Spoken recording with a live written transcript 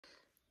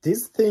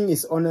This thing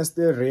is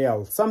honestly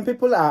real. Some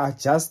people are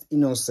just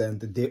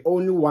innocent. They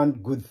only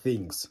want good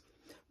things,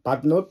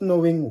 but not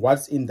knowing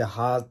what's in the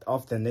heart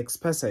of the next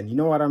person. You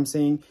know what I'm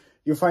saying?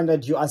 You find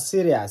that you are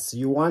serious.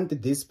 You want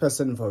this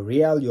person for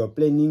real. You're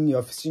planning,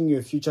 you're seeing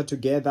your future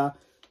together,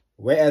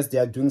 whereas they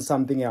are doing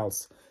something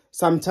else.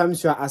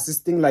 Sometimes you are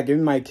assisting, like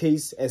in my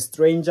case, a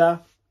stranger.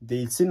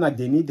 They seem like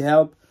they need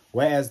help,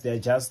 whereas they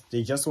just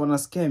want to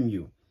scam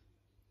you.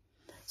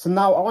 So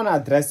now I want to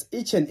address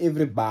each and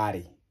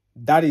everybody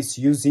that is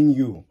using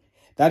you,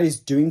 that is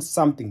doing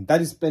something,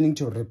 that is planning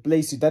to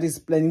replace you, that is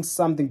planning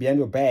something behind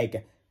your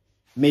back.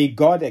 May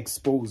God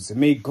expose,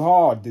 may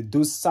God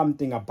do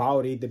something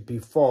about it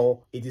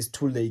before it is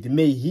too late.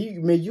 May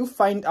you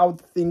find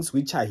out things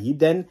which are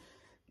hidden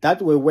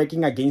that were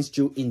working against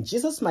you. In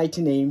Jesus'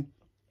 mighty name,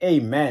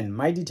 amen.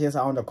 My details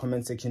are on the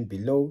comment section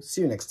below.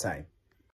 See you next time.